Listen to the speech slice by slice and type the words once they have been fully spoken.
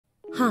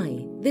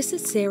Hi, this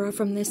is Sarah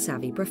from The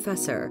Savvy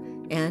Professor,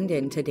 and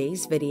in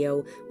today's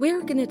video,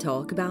 we're going to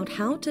talk about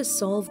how to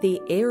solve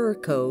the error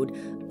code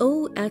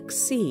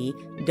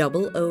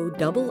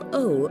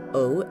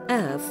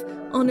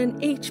 0XC00000F on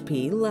an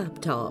HP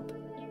laptop.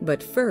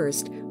 But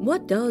first,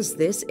 what does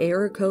this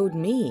error code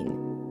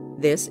mean?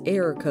 This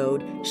error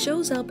code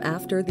shows up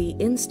after the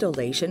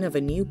installation of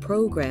a new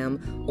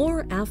program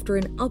or after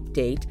an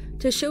update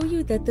to show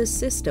you that the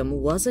system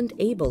wasn't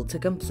able to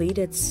complete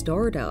its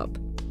startup.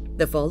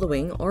 The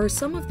following are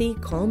some of the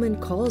common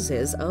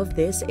causes of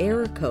this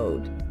error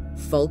code: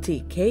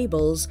 faulty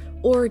cables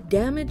or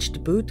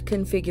damaged boot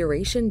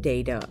configuration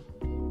data.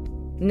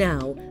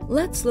 Now,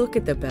 let's look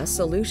at the best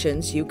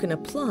solutions you can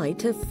apply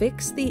to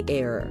fix the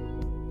error.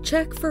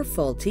 Check for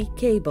faulty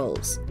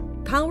cables.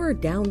 Power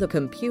down the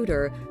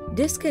computer,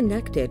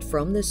 disconnect it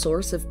from the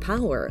source of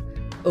power.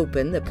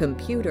 Open the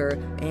computer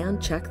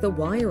and check the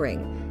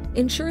wiring.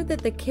 Ensure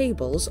that the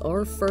cables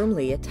are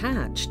firmly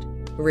attached.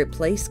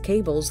 Replace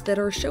cables that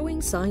are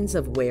showing signs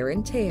of wear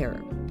and tear.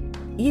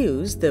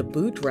 Use the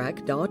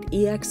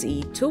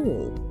Bootrec.exe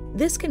tool.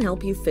 This can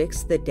help you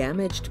fix the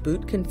damaged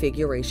boot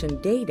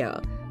configuration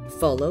data.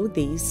 Follow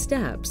these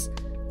steps.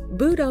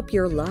 Boot up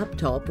your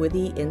laptop with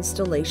the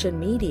installation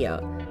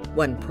media.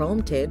 When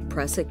prompted,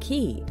 press a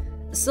key.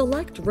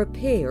 Select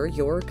Repair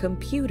your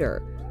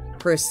computer.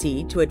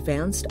 Proceed to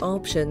Advanced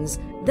Options,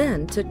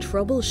 then to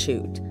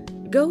Troubleshoot.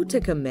 Go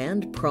to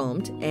Command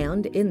Prompt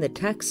and in the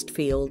text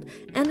field,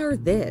 enter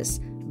this,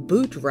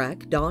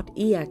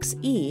 Bootrec.exe,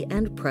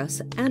 and press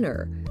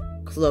Enter.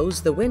 Close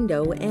the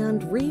window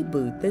and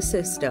reboot the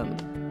system.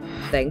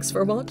 Thanks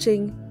for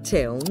watching.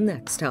 Till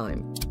next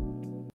time.